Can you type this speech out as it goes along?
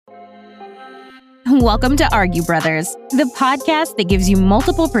Welcome to Argue Brothers, the podcast that gives you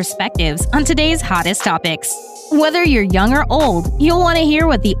multiple perspectives on today's hottest topics. Whether you're young or old, you'll want to hear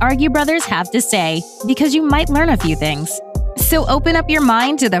what the Argue Brothers have to say, because you might learn a few things. So open up your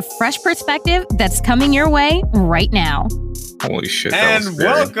mind to the fresh perspective that's coming your way right now. Holy shit. And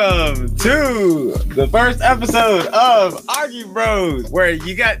welcome to the first episode of Argue Bros, where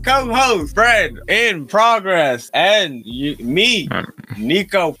you got co-host Fred in Progress and me,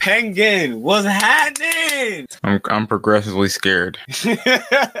 Nico Pengin. What's happening? I'm progressively scared.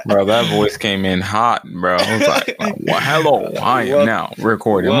 Bro, that voice came in hot, bro. I was like, well, hello, I am now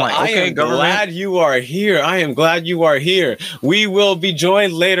recording. Well, I'm like, okay, I am glad you are here. I am glad you are here. We will be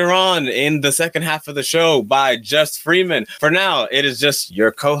joined later on in the second half of the show by Jest Freeman. For now, it is just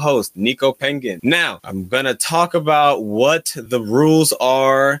your co-host, Nico Pengin. Now, I'm going to talk about what the rules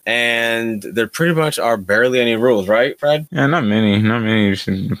are, and there pretty much are barely any rules, right, Fred? Yeah, not many. Just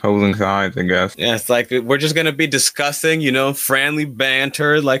opposing sides, I guess. Yeah, it's like we're just going to be discussing, friendly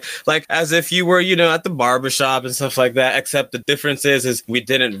banter, like as if you were, at the barbershop and stuff like that, except the difference is we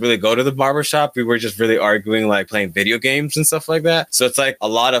didn't really go to the barbershop. We were just really arguing, like playing video games and stuff like that. So it's like a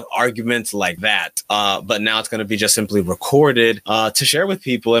lot of arguments like that. But now it's going to be just simply recorded to share with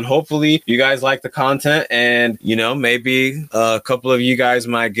people, and hopefully you guys like the content, and maybe a couple of you guys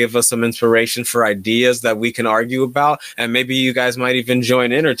might give us some inspiration for ideas that we can argue about, and maybe you guys might even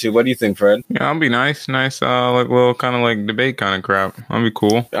join in or two. What do you think, Fred? Yeah, that'll be nice like little kind of like debate kind of crap. That'll be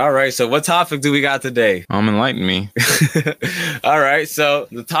cool. All right, so what topic do we got today? Enlighten me. All right, so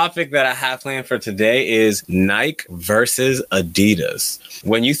the topic that I have planned for today is Nike versus Adidas.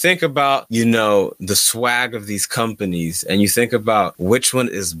 When you think about the swag of these companies, and you think about which one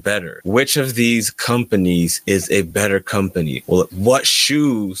is better, which of these companies is a better company? Well, what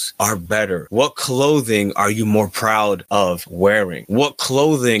shoes are better? What clothing are you more proud of wearing? What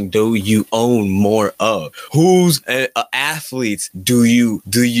clothing do you own more of? Whose athletes do you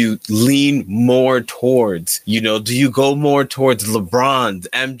lean more towards? Do you go more towards LeBron's,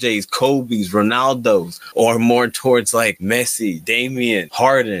 MJ's, Kobe's, Ronaldo's, or more towards like Messi, Damian,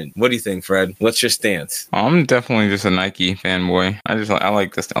 Harden? What do you think, Fred? What's your stance? I'm definitely just a Nike fanboy. I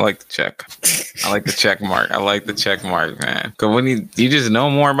like this. I like the check. I like the check mark. I like the check mark, man. Because when you just know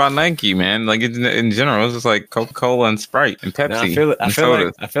more about Nike, man. Like in general, it's just like Coca-Cola and Sprite and Pepsi.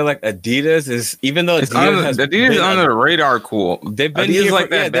 I feel like Adidas is, even though Adidas is under the radar cool. They've been Adidas here like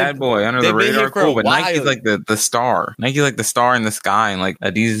that bad boy under the radar cool, but Nike's like the star. Nike's like the star in the sky, and like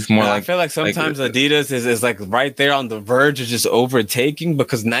Adidas is more like. I feel like sometimes Adidas is like right there on the verge of just overtaking,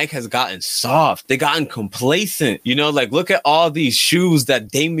 because Nike has gotten soft. They gotten complacent. Like look at all these shoes that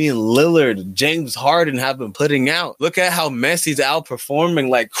Damian Lillard, James Harden have been putting out. Look at how Messi's outperforming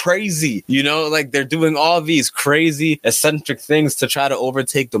like crazy. Like they're doing all these crazy eccentric things to try to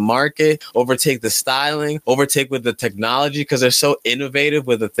overtake the market, overtake the styling, overtake with the technology, because they're so innovative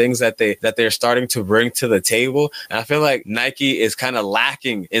with the things that they're starting to bring to the table. And I feel like Nike is kind of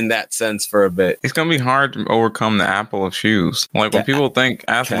lacking in that sense for a bit. It's gonna be hard to overcome the Apple of shoes. Like when people think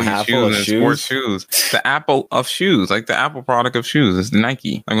athlete shoes and sports shoes, the Apple of shoes, like the Apple product of shoes, is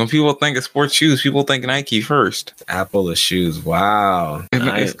Nike. Like when people think of sports shoes, people think Nike first. Apple of shoes. Wow.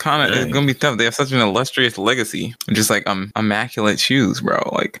 It's gonna be tough. They have such an illustrious legacy. Just like immaculate shoes, bro.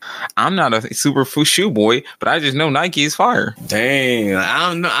 Like I'm not a super shoe boy, but I just know Nike is fire. Dang,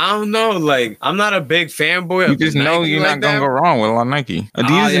 I don't know. Like I'm not a big fanboy. You just know you're not gonna go wrong with a lot of Nike.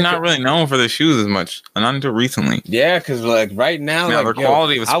 Adidas is not really known for their shoes as much, and not until recently. Yeah, because like right now, their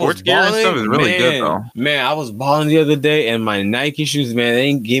quality of sports gear and stuff is really good though. Man, I was balling the other day, and my Nike shoes, man, they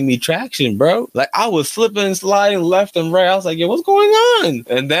ain't give me traction, bro. Like I was slipping and sliding left and right. I was like, yo, what's going on?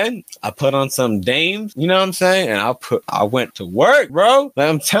 And then I put on some Dames, you know what I'm saying? And I went to work, bro. Like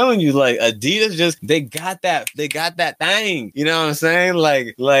I'm telling you, like Adidas they got that thing. You know what I'm saying?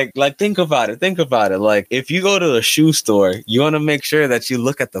 Like think about it. Like if you go to a shoe store, you want to make sure that you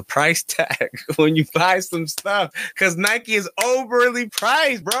look at the price tag when you buy some stuff, because Nike is overly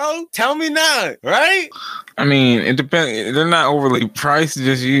priced, bro. Tell me not, right? I mean, it depends. They're not overly priced.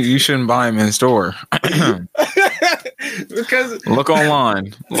 Just you shouldn't buy them in store. Because look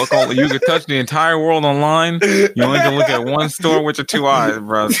online. You can touch the entire world online. You only can look at one store with your two eyes,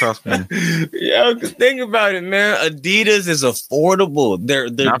 bro. Trust me. Yo, think about it, man. Adidas is affordable. They're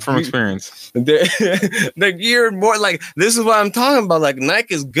not from experience. They're geared more like, this is what I'm talking about. Like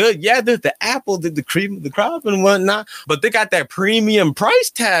Nike is good. Yeah, there's the Apple, did the cream of the crop and whatnot, but they got that premium price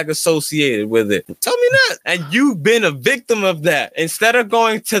tag associated with it. Tell me not. And you've been a victim of that. Instead of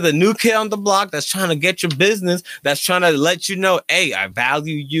going to the new kid on the block that's trying to get your business, that's trying to let you know, hey, I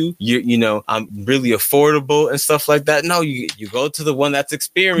value you. You know, I'm really affordable and stuff like that. No, you go to the one that's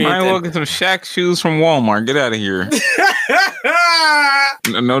experienced. Might look at some Shaq shoes from Walmart. Get out of here.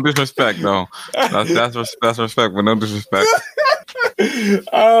 No disrespect, though. That's respect, but no disrespect.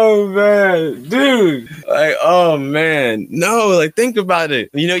 Oh man, dude, like, oh man, no, like, think about it.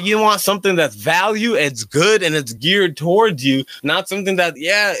 You know, you want something that's value, it's good, and it's geared towards you, not something that,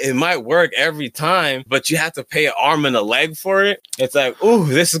 yeah, it might work every time, but you have to pay an arm and a leg for it. It's like, ooh,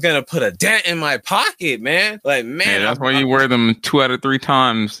 this is gonna put a dent in my pocket, man. Like, man, yeah, that's why you wear them 2 out of 3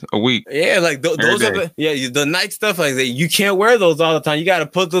 times a week. Yeah, like those are the Nike stuff like that. You can't wear those all the time. You got to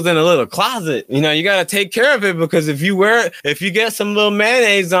put those in a little closet. You know, you got to take care of it, because if you get some little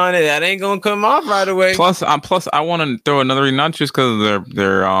mayonnaise on it, that ain't gonna come off right away. Plus, I want to throw another reason, not just because of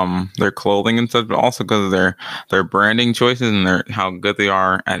their clothing and stuff, but also because of their branding choices and how good they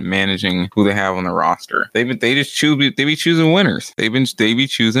are at managing who they have on the roster. They be choosing winners. They be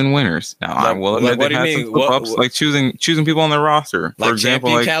choosing winners. Now, I will admit they had some slip-ups, like choosing people on their roster. Like, for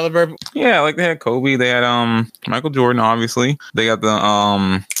example, like caliber. Yeah, like they had Kobe, they had Michael Jordan, obviously. They got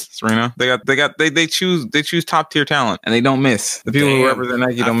the Serena. They choose top tier talent, and they don't miss. The people who represent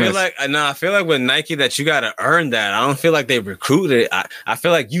Nike don't miss. I feel like with Nike that you gotta earn that. I don't feel like they recruited. I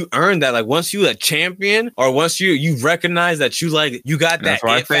feel like you earned that. Like, once you a champion, or once you recognize that you got that. That's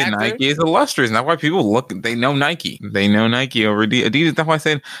why I say Nike is illustrious. And that's why people they know Nike. They know Nike over Adidas. That's why I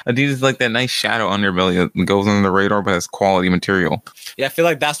said Adidas is like that nice shadow underbelly that goes under the radar but has quality material. Yeah, I feel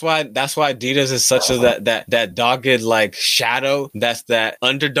like that's why Adidas is such that dogged, like, shadow. That's that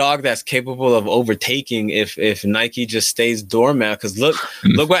underdog that's capable of overtaking if Nike just stays doormat. Because look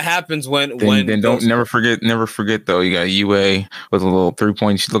what happens when never forget though, you got UA with a little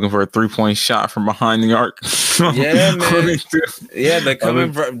 3-point, looking for a 3-point shot from behind the arc. Yeah, man. Yeah, they're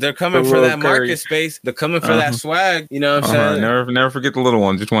coming for that market space. They're coming for that swag. You know what I'm saying? Never forget the little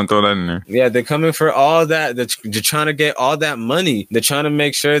one. Just want to throw that in there. Yeah, they're coming for all that. They're trying to get all that money. They're trying to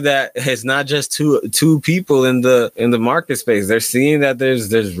make sure that it's not just two people in the market space. They're seeing that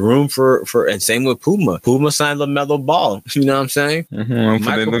there's room for and same with Puma. Puma signed LaMelo Ball. You know what I'm saying? Mm-hmm.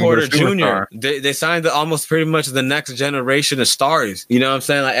 Michael Porter Jr. They signed almost pretty much the next generation of stars. You know what I'm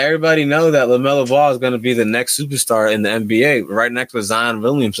saying? Like, everybody know that LaMelo Ball is going to be the next superstar in the NBA, right next to Zion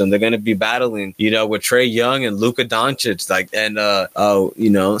Williamson. They're going to be battling, you know, with Trae Young and Luka Doncic. Like, and you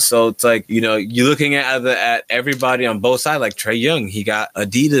know, so it's like, you know, you're looking at everybody on both sides. Like, Trae Young, he got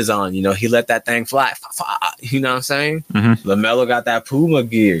Adidas on. You know, he let that thing fly. You know what I'm saying? Mm-hmm. LaMelo got that Puma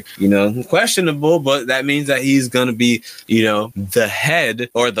gear. You know, questionable, but that means that he's going to be, you know, the head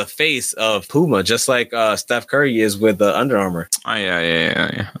or the face of Puma, just like Steph Curry is with Under Armour. Oh,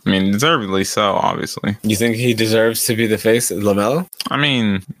 yeah. I mean, deservedly so, obviously. You think he deserves to be the face of LaMelo? I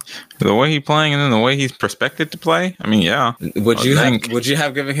mean, the way he's playing and then the way he's prospected to play, I mean, yeah. Would you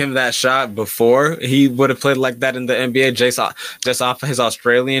have given him that shot before he would have played like that in the NBA just off his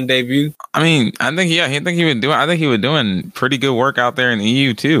Australian debut? I mean, I think he was doing pretty good work out there in the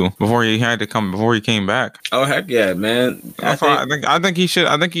EU too before he came back. Oh, heck yeah, man. I think he should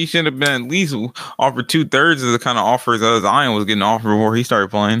have been at least offered 2/3 of the kind of offers that Zion was getting offered before he started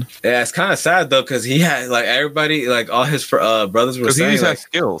playing. Yeah, it's kind of sad though, because he had, like, everybody, like, all his brothers were saying, he just like, had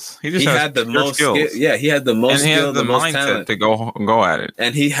skills. He had the most skills. Yeah, he had the most skill, and he had the most mindset talent to go at it.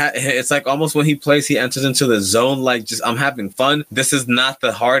 And it's like almost when he plays, he enters into the zone, like, just, I'm having fun. This is not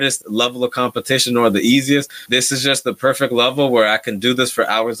the hardest level of competition or the easiest. This is just the perfect level where I can do this for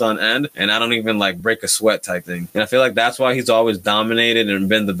hours on end and I don't even, like, break a sweat type thing. And I feel like that's why he's always dominated and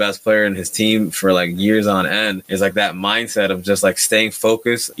been the best player in his team for, like, years on end. Is like that mindset of just, like, staying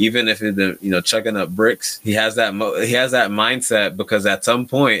focused, even if it's, you know, chucking up bricks. He has that mindset, because at some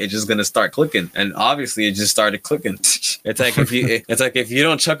point it's just gonna start clicking, and obviously it just started clicking. It's like if you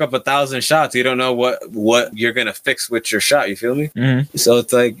don't chuck up 1,000 shots, you don't know what you're gonna fix with your shot. You feel me? Mm-hmm. So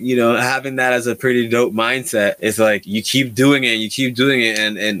it's like, you know, having that as a pretty dope mindset. It's like you keep doing it,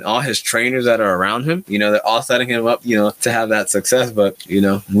 and all his trainers that are around him, you know, they're all setting him up, you know, to have that success. But, you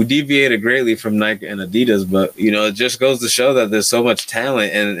know, we deviated greatly from Nike and Adidas, but, you know, it just goes to show that there's so much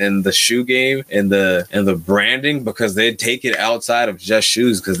talent in the shoe game and the branding, because they take it outside of just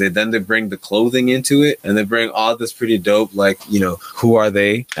shoes, because they bring the clothing into it, and they bring all this pretty dope, like, you know, who are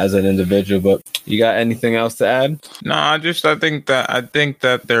they as an individual. But you got anything else to add? No, I think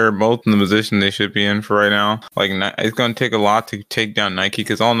that they're both in the position they should be in for right now. Like, it's going to take a lot to take down Nike,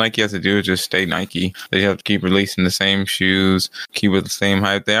 because all Nike has to do is just stay Nike. They have to keep releasing the same shoes, keep with the same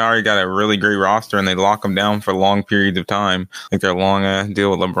hype. They already got a really great roster, and they lock them down for long periods of time, like their long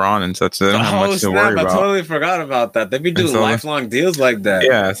deal with LeBron and such. So they don't have much to worry about. totally forgot about that. They be doing lifelong deals like that.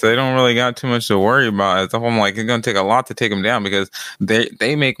 Yeah, so they don't really got too much to worry about. I'm like, it's gonna take a lot to take them down because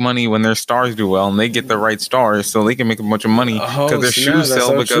they make money when their stars do well and they get the right stars, so they can make a bunch of money because their shoes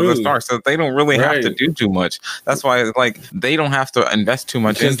sell because of the stars. So they don't really have to do too much. That's why, like, they don't have to invest too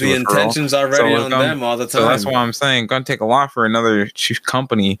much into the intention's already on them all the time. So that's why I'm saying, gonna take a lot for another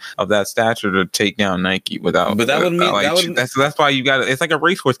company of that stature to take down Nike without. But that would mean that's why you got. It's like a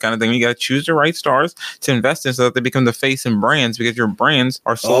racehorse kind of thing. You got to choose the right stars to invest in so that they become the face and brands, because your brands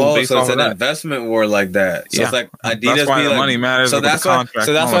are sold based off of that. So it's an investment war like that. So it's like Adidas. That's why the money matters. So that's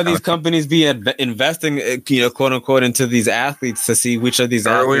why these companies be investing, quote unquote, into these athletes to see which of these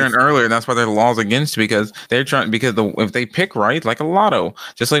earlier and earlier. And that's why there are laws against, because they're trying, if they pick right, like a lotto,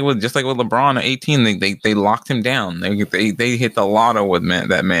 just like with LeBron at 18, they locked him down. They hit the lotto with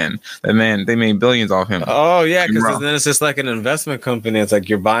that man. They made billions off him. Oh yeah, because then it's just like an investment company. It's like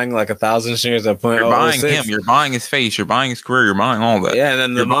you're buying like 1,000 shares at point. You're buying him. You're buying his face. You're buying his career. You're buying all that. Yeah, and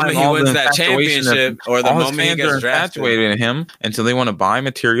then the moment he wins that championship, or the moment he gets infatuated in him, and so they want to buy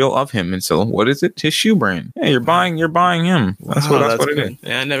material of him. And so what is it? His shoe brand. Yeah, you're buying him. That's what it is.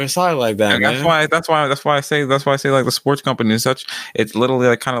 Yeah, I never saw it like that. And that's why I say like the sports company and such. It's literally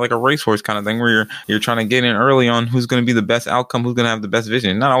like kind of like a racehorse kind of thing where you're trying to get in early on who's going to be the best outcome, who's going to have the best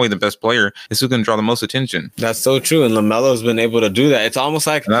vision. Not always the best player, it's who's going to draw the most attention. That's so true, and LaMelo's been able to do that. It's almost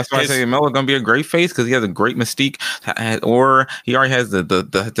like, and that's why I say LaMelo's going to be a great face, because he has a great mystique, or he already has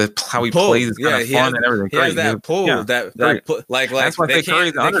the how he plays is kind of fun and everything. He has that pull, like that's why they say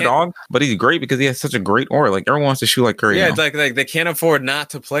Curry's the underdog, but he's great because he has such a great aura. Like everyone wants to shoot like Curry. Yeah, it's like they can't afford not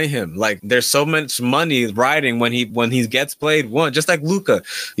to play him. Like there's so much money riding when he gets played. One, just like Luka,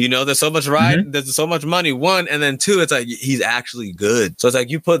 there's so much there's so much money. One, and then two, it's like he's actually good. So it's like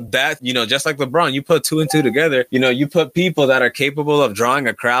you put that, just like LeBron, you put 2 and 2 together. You put people that are capable of drawing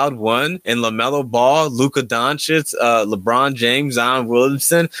a crowd. One, in LaMelo Ball, Luka Doncic, LeBron James, Zion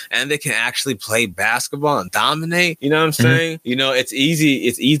Williamson, and they can actually play basketball and dominate. You know what I'm saying? It's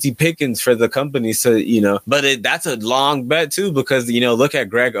easy pickings for the companies to, but that's a long bet too, because look at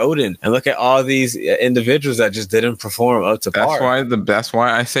Greg Oden and look at all these individuals that just didn't perform up to par. That's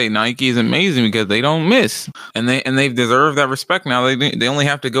why I say Nike is amazing, because they don't miss, and they deserve that respect now. They only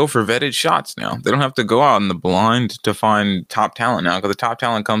have to go for vetted shots now. They don't have to go out in the blind to find top talent now, because the top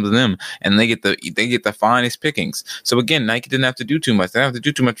talent comes to them, and they get the finest pickings. So again, Nike didn't have to do too much. They don't have to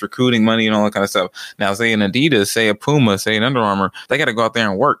do too much recruiting money and all that kind of stuff. Now, say an Adidas, say a Puma, say an Under Armour, they got to go out there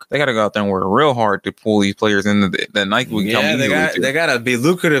and work. They got to go out there and work real hard to pull these players in that Nike would come easily to. They got to be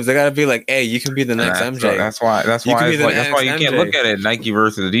lucrative. They got to be like, hey, you can be the next MJ. That's why you can't look at it Nike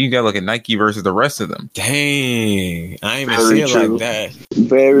versus. You got to look at Nike versus the rest of them. Dang, I ain't even see it like that.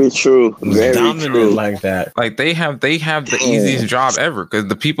 Very true. Very dominant true. Like that. Like they have the easiest job ever, because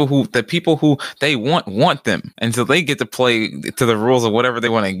the people who they want them, and so they get to play to the rules of whatever they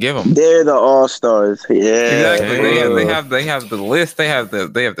want to give them. They're the all-stars. Yeah, exactly. They have the list. They have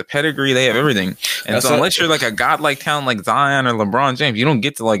the pedigree. They have everything. And so unless you're like a godlike talent like Zion or LeBron James, you don't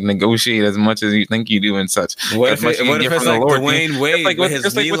get to like negotiate as much as you think you do and such. What if it's like Dwayne Wade with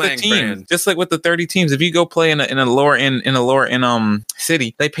his Milan brand? Just like with the 30 teams, if you go play in a lower end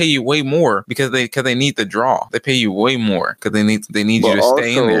city, they pay you way more because they need the draw. They pay you way more because they need you to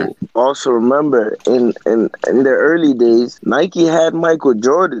stay in there. Also remember, in the early days, Nike had Michael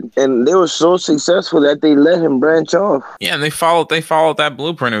Jordan, and they were so successful that they let him branch off. Yeah, and they followed that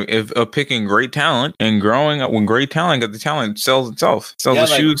blueprint of picking great talent and growing up with great talent, because the talent sells itself. Sells the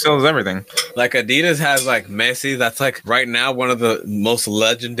shoes, sells everything. Like Adidas has like Messi, that's like right now one of the most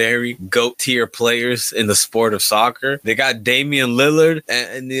legendary GOAT tier players in the sport of soccer. They got Damian Lillard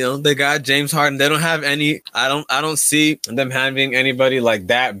and they got James Harden. They don't have any. I don't see them having anybody like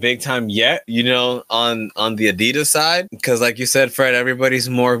that big time yet, on the Adidas side, because like you said, Fred, everybody's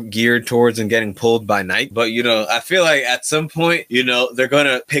more geared towards and getting pulled by Nike. But I feel like at some point, they're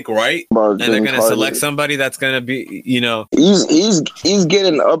gonna pick right, and they're gonna select somebody that's gonna be, he's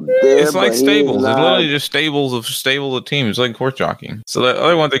getting up there. It's like stables. It's literally just stables of teams, like horse jockeying. So the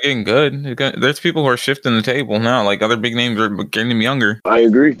other ones are getting good. There's people who are shifting the table now. Like other big names are getting them younger. I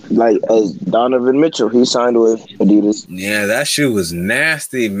agree. Like as Donovan Mitchell, he signed with Adidas. Yeah, that shoe was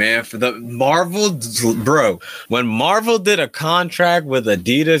nasty, man. For the Marvel, bro. When Marvel did a contract with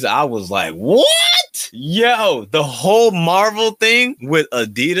Adidas, I was like, what? What? Yo, the whole Marvel thing with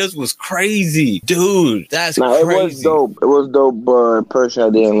Adidas was crazy. Dude, that's crazy. It was dope. It was dope, but personally,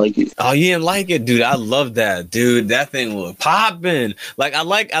 I didn't like it. Oh, you didn't like it? Dude, I love that. Dude, that thing was popping. Like, I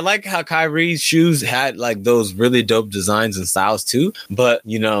like how Kyrie's shoes had, like, those really dope designs and styles, too. But,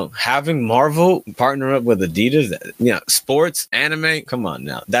 you know, having Marvel partner up with Adidas, you know, sports, anime, come on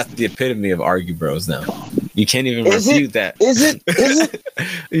now. That's the epitome of Argue Bros now. You can't even refute that. Is it?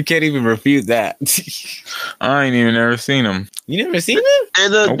 You can't even refute that. I ain't even ever seen them. You never seen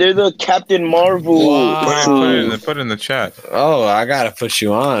them? They're the Captain Marvel. Wow. Put it in the chat. Oh, I gotta put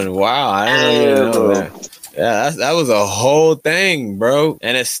you on. Wow, I didn't know that. Yeah, that was a whole thing, bro,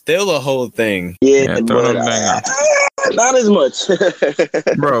 and it's still a whole thing. Yeah, but not as much,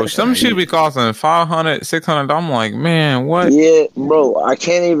 bro. Some should be costing $500, $600. I'm like, man, what? Yeah, bro, I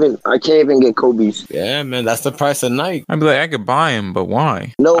can't even get Kobe's. Yeah, man, that's the price of Nike. I'd be like, I could buy him, but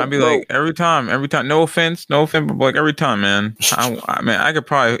why? No, I'd be like, every time. No offense, but like every time, man. I'd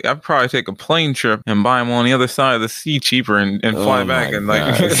probably take a plane trip and buy him on the other side of the sea cheaper and fly back and like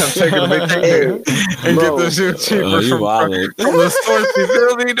I'm taking a vacation and get the shit cheaper from the source. You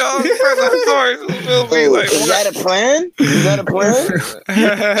feel me, dog? From the source. You feel me? Like, is that a plan? Is that a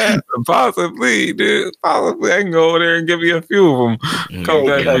plan? Possibly, dude. Possibly. I can go over there and give you a few of them. Come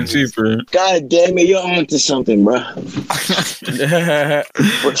back and cheaper. God damn it, you're onto something, bro. Get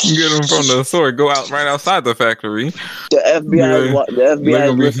them from the store. Go out right outside the factory. The FBI. They're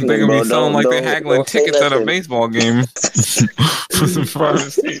gonna be selling like they're haggling tickets at a baseball game for some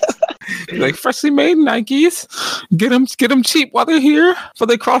private seats. Like freshly made Nikes. Get them cheap while they're here. Before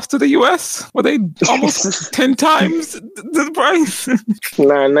they cross to the US, where they almost 10 times the price.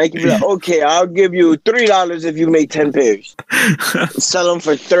 Nah, Nike be like, okay, I'll give you $3 if you make 10 pairs. Sell them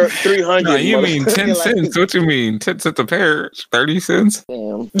for $300. Nah, you mean 10 cents? What you mean? 10 cents a pair? 30 cents?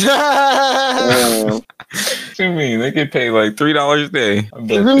 Damn. What you mean? They get paid like $3 a day.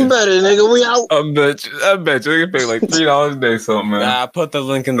 Even better, nigga. We out. I bet you they get paid like $3 a day. Something, man. I put the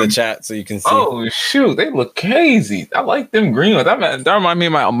link in the chat so you can see. Oh shoot, they look crazy. I like them green ones. That remind me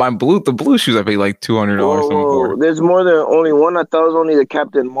of the blue shoes. I paid like $200 for. There's more than only one. I thought it was only the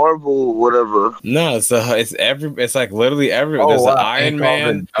Captain Marvel, whatever. No, it's like literally every. There's an Iron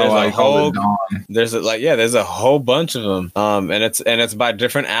Man. There's a Hulk. There's a whole bunch of them. And it's by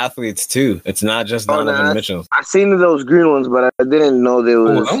different athletes too. It's not just Donovan Mitchell. I seen those green ones, but I didn't know they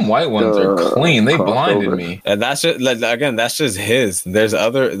was. Them white ones are clean. They blinded me. And that's just his. There's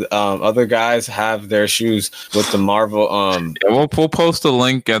other guys have their shoes with the Marvel. Yeah, we'll post a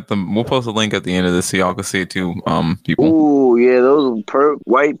link at the end of this so y'all can see it too. People. Ooh, yeah, those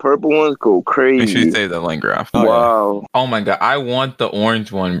white purple ones go crazy. Make sure you save that link graph. Wow. Yeah. Oh my god, I want the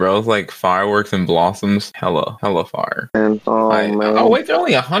orange one, bro. It's like fireworks and blossoms. Hella fire. Man. Oh wait, they're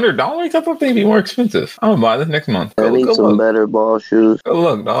only $100. I thought they'd be more expensive. I'm gonna buy this next month. I need some better ball shoes. Good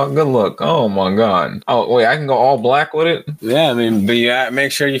look, dog. Good look. Oh my god. Oh wait, I can go all black with it. Yeah, I mean, but you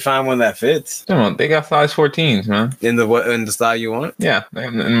make sure you find one that fits. Come on, they got size 14s, man. In the style you want? Yeah,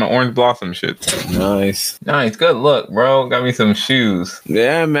 in my orange blossom shit. Nice. Good look, bro. Got me some shoes.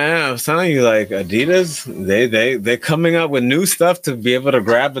 Yeah, man. I was telling you, like Adidas, they're coming up with new stuff to be able to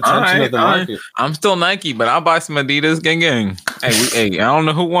grab attention of the market. I'm still Nike, but I'll buy some Adidas. Gang. Hey, I don't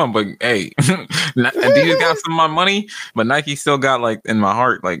know who won, but hey, Adidas got some of my money, but Nike still got like in my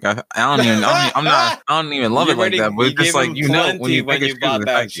heart. Like I don't even love it like that. But it's just like when you bought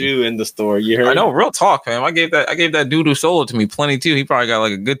that shoe in the store, you heard? I know, real talk, fam. I gave that dude who sold it to me plenty too. He probably got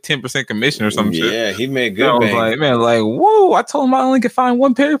like a good 10% commission or some shit. Yeah, he made good. I was like, whoa! I told him I only could find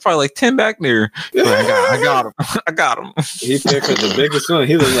one pair, probably like 10 back there. I got him. I got him. He picked the biggest one.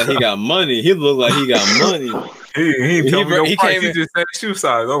 He looked like he got money. He He just said shoe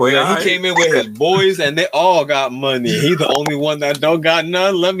size. He came in with his boys, and they all got money. He the only one that don't got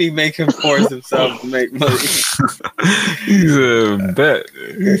none. Let me make him force himself to make money. He's a bet.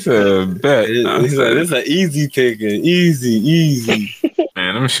 He said, "This is an easy picking, easy."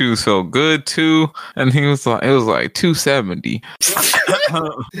 Man, them shoes felt good too, and it was like $270. Nah.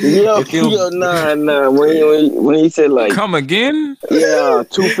 When he said like, come again? Yeah,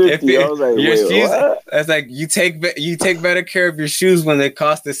 $250. I was like, wait, what? That's like you take better care of your shoes when they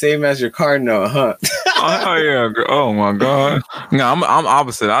cost the same as your car note, huh? Oh yeah. Oh my god. No, I'm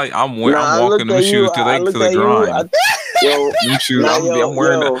opposite. I'm walking them shoes to the grind. Yo, Them shoes, nah,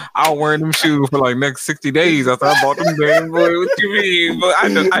 I'm wearing them shoes for like next 60 days after I bought them things. Boy, what you mean? But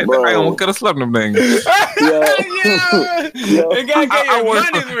I almost could have slept them things. You gotta get your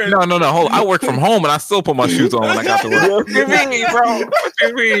money's worth. No. Hold on. I work from home and I still put my shoes on when I got to work. What you mean, bro? What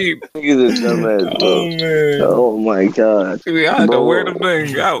you mean? Oh man! Oh my god! I had to wear them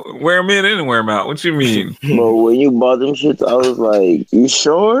things. I wear them in and wear them out. What you mean? But when you bought them shits, I was like, "You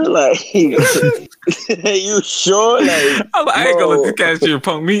sure? Like, you sure? Like, I ain't gonna let the cashier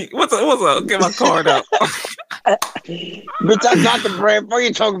punk me. What's up? Get my card out." Bitch, I got the bread. What are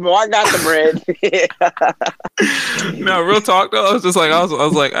you talking about? I got the bread. No, real talk though. I was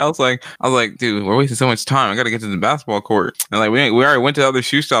like, dude, we're wasting so much time. I gotta get to the basketball court. And like, we already went to other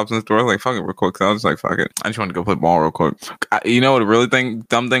shoe stops in the store. I was like, fuck it, real quick. So I was like, fuck it. I just wanted to go play ball real quick. You know what the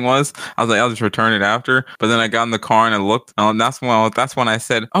dumb thing was? I was like, I'll just return it after. But then I got in the car and I looked. And that's when I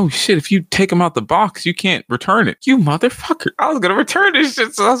said, oh shit, if you take them out the box, you can't return it. You motherfucker. I was gonna return this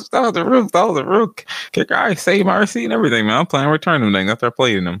shit. So that was the real kicker. I saved my receipt and everything, man. I'm planning to return them things after I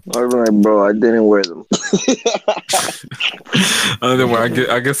played in them. All right, bro. I didn't wear them.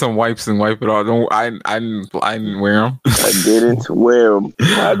 I get some wipes and wipe it off. I didn't wear them. I didn't wear them.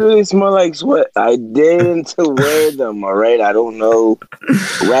 How do they smell like sweat? I didn't wear them. All right. I don't know.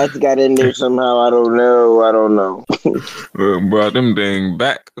 Rats got in there somehow. I don't know. Brought them dang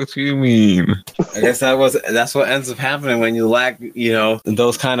back. What you mean? I guess that's what ends up happening when you lack,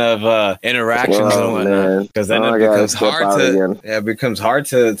 those kind of interactions and whatnot. Because then it becomes hard to. Yeah, it becomes hard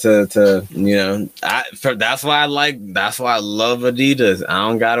to that's why I love Adidas. I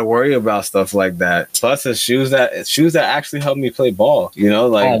don't gotta worry about stuff like that. Plus, it's shoes that actually help me play ball. Oh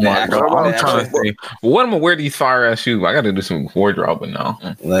my god! I'm trying to say, what am I wear these fire ass shoes? I gotta do some wardrobing now.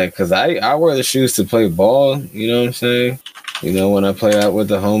 Like, cause I wear the shoes to play ball. You know what I'm saying? When I play out with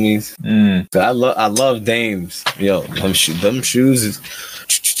the homies. I love Dames. Yo, them shoes is.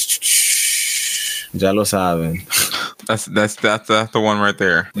 Ya lo saben. That's the one right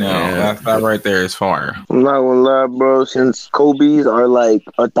there. No, that right there is fire. I'm not gonna lie, bro. Since Kobe's are like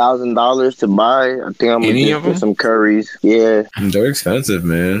 $1,000 to buy, I think I'm gonna get some Currys. Yeah, they're expensive,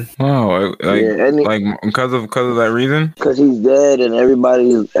 man. Oh, because of that reason? Because he's dead, and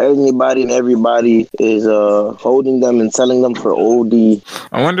anybody and everybody is holding them and selling them for OD.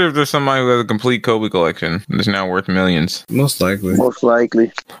 I wonder if there's somebody who has a complete Kobe collection that's now worth millions. Most likely.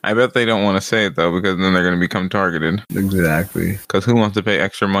 I bet they don't want to say it though, because then they're gonna become targeted. Exactly. Because who wants to pay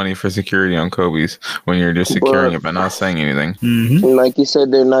extra money for security on Kobe's when you're just securing it but not saying anything? Mm-hmm. Like you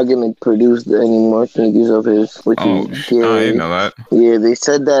said, they're not going to produce any more sneakers of his. I didn't know that. Yeah, they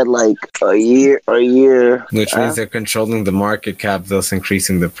said that like a year. Which means they're controlling the market cap, those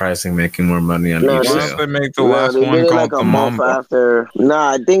increasing the pricing, making more money on each sale. They make the last one called the Mamba.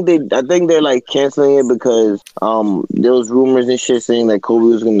 I think they're like canceling it because there was rumors and shit saying that Kobe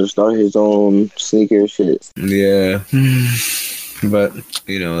was going to start his own sneaker shit. Yeah. But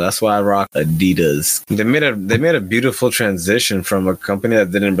that's why I rock Adidas. They made a beautiful transition from a company that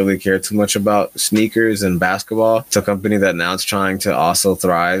didn't really care too much about sneakers and basketball to a company that now is trying to also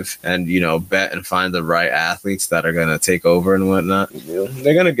thrive and bet and find the right athletes that are gonna take over and whatnot.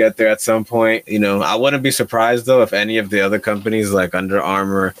 They're gonna get there at some point. I wouldn't be surprised though if any of the other companies like Under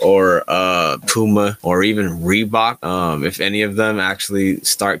Armour or Puma or even Reebok, if any of them actually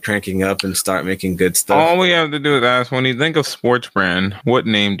start cranking up and start making good stuff. All we have to do is ask, when you think of sports brand, what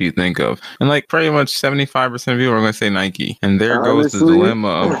name do you think of? And like pretty much 75% of people are going to say Nike. And there goes the dilemma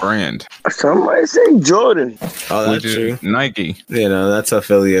of brand. Somebody say Jordan. Oh, that's true. Nike. That's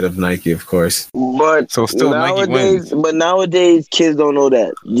affiliate of Nike, of course. But so still Nike wins. But nowadays, kids don't know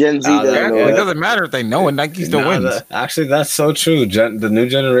that. Gen Z doesn't know it. It doesn't matter if they know it. Nike still wins. Actually, that's so true. The new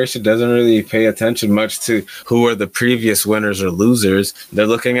generation doesn't really pay attention much to who are the previous winners or losers. They're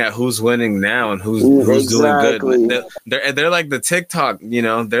looking at who's winning now and who's doing good. They're like the TikTok,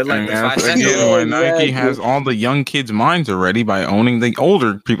 they're like the 5 seconds. Where Nike has all the young kids' minds already by owning the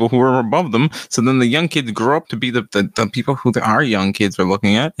older people who are above them. So then the young kids grow up to be the people who our young kids are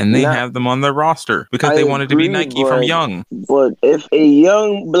looking at, and they have them on their roster because they wanted to be Nike from young. But if a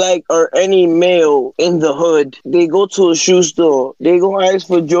young black or any male in the hood, they go to a shoe store, they gonna ask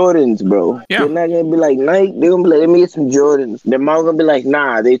for Jordans, bro. Yeah. They're not gonna be like Nike. They're gonna be like, let me get some Jordans. Their mom gonna be like,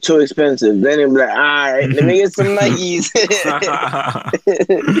 nah, they too expensive. Then they'll be like, all right, let me get some Nikes.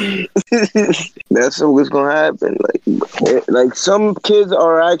 That's what's gonna happen. Like some kids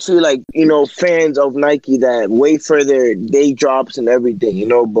are actually like, you know, fans of Nike that wait for their day drops and everything, you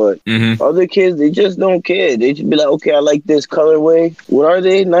know, but other kids, they just don't care. They just be like, okay, I like this colorway. What are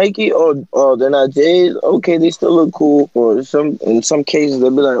they? Nike? Oh, they're not J's? Okay, they still look cool. Or in some cases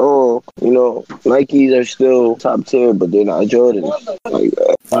they'll be like, oh, you know, Nikes are still top tier, but they're not Jordans. Like,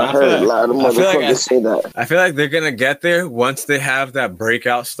 I heard a lot of motherfuckers say that. I feel like they're gonna get there once they have that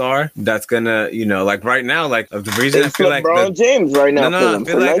breakout star that's gonna, you know, like right now, like the reason I feel like LeBron James right now.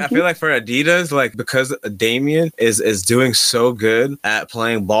 I feel like for Adidas, like because Damian is doing so good at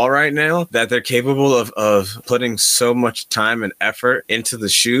playing ball right now that they're capable of putting so much time and effort into the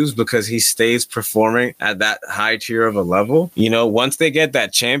shoes because he stays performing at that high tier of a level. You know, once they get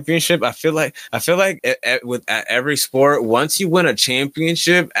that championship, I feel like at every sport, once you win a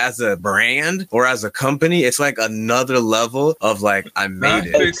championship as a brand or as a company, it's like another level of like, I made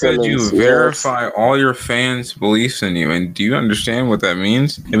it. Because you verify all your fans' beliefs in you. And do you understand what that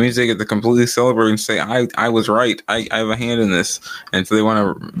means? It means they get to completely celebrate and say, I was right. I have a hand in this. And so they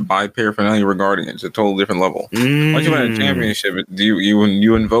want to buy paraphernalia regarding it. It's a total different level. Once you win a championship, you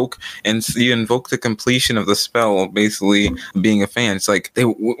invoke the completion of the spell of basically being a fan. It's like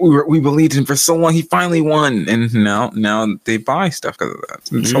we believed in for so long. He finally won, and now they buy stuff because of that.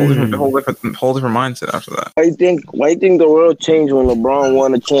 It's a whole different mindset after that. Why do you think the world changed when LeBron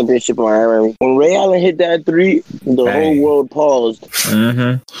won a championship on Miami? When Ray Allen hit that three, the whole world paused.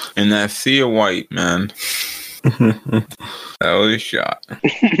 And that sea of white, man. That was a shot.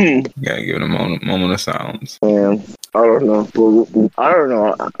 Gotta give it a moment of silence. Yeah, I don't know.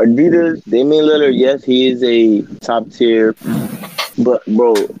 Adidas, Damian Lillard, yes, he is a top tier. But,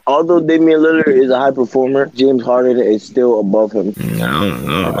 bro, although Damian Lillard is a high performer, James Harden is still above him. I don't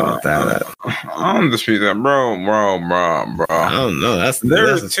know about that. I don't dispute that, bro. I don't know.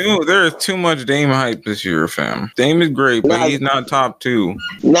 There's too much Dame hype this year, fam. Dame is great, but he's not top two.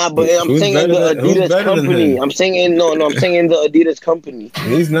 Nah, but I'm saying in the Adidas company. I'm saying in the Adidas company.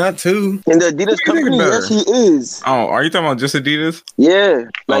 He's not two. In the Adidas company, yes, he is. Oh, are you talking about just Adidas? Yeah.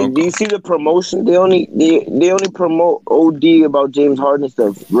 Like, do you see the promotion? They only promote OD about James Harden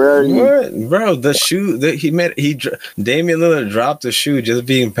stuff. Rarely. What, bro? The shoe that Damian Lillard dropped the shoe just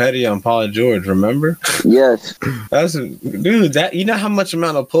being petty on Paul George. Remember? Yes. That you know how much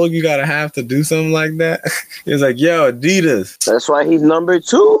amount of pull you gotta have to do something like that. It's like, yo, Adidas. That's why he's number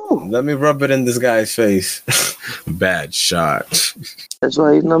 2. Let me rub it in this guy's face. Bad shot. That's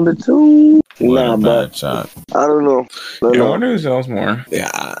why he's number 2. Bad shot. I don't know. I wonder who sells more.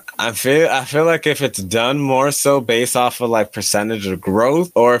 Yeah, I feel like if it's done more so based off of like percentage of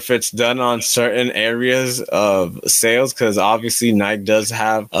growth, or if it's done on certain areas of sales, because obviously Nike does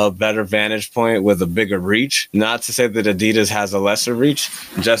have a better vantage point with a bigger reach. Not to say that Adidas has a lesser reach,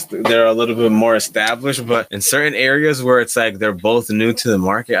 just they're a little bit more established. But in certain areas where it's like they're both new to the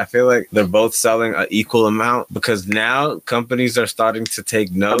market, I feel like they're both selling an equal amount because now companies are starting to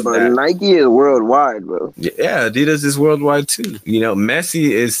take note. But Nike is worldwide, bro. Yeah, Adidas is worldwide too. You know,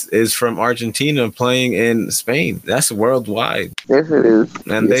 Messi is from Argentina playing in Spain. That's worldwide. Yes, it is.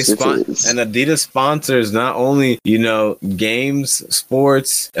 And and Adidas sponsors not only, you know, games,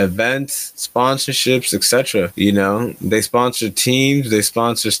 sports, events, sponsorships, etc. You know, they sponsor teams, they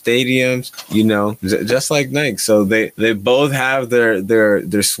sponsor stadiums, you know, just like Nike. So they both have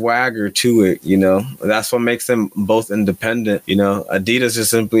their swagger to it, you know. That's what makes them both independent. You know, Adidas is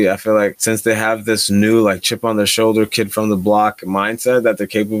simply, I feel like, since they have this new like chip on their shoulder, kid from the block mindset, that they're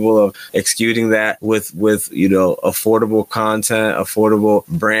capable of executing that with you know, affordable content, affordable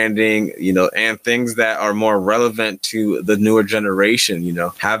branding, you know, and things that are more relevant to the newer generation. You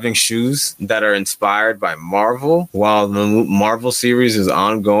know, having shoes that are inspired by Marvel while the Marvel series is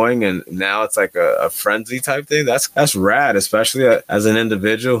ongoing and now it's like a frenzy type thing. That's rad, especially as an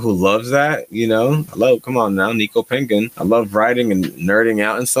individual who loves that. You know, come on now, Nico Pengin. I love writing and nerding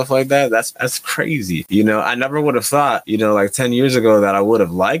out and stuff like that. That's crazy. You know, I never would have thought, you know, like 10 years ago that I would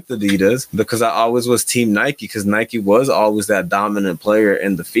have liked Adidas because I always was team Nike because Nike was always that dominant player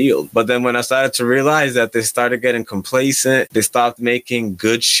in the field. But then when I started to realize that they started getting complacent, they stopped making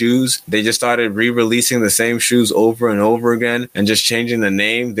good shoes. They just started re-releasing the same shoes over and over again and just changing the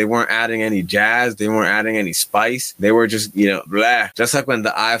name. They weren't adding any jazz. They weren't adding any spice. They were just, you know, blah. Just like when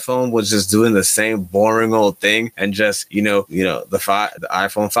the iPhone was just doing the same boring old thing and just, you know, the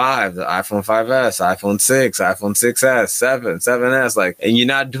iPhone 5, the iPhone 5S, iPhone 6, iPhone 6S, 7, 7S, like, and you're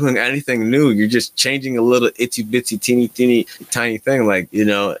not doing anything new. You're just changing a little itsy bitsy teeny tiny thing. Like, you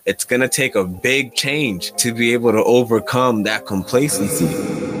know, it's going to take a big change to be able to overcome that complacency.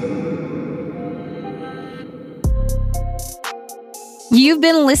 You've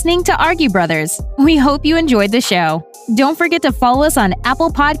been listening to Argue Brothers. We hope you enjoyed the show. Don't forget to follow us on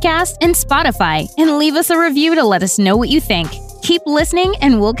Apple Podcasts and Spotify and leave us a review to let us know what you think. Keep listening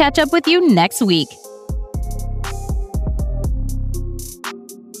and we'll catch up with you next week.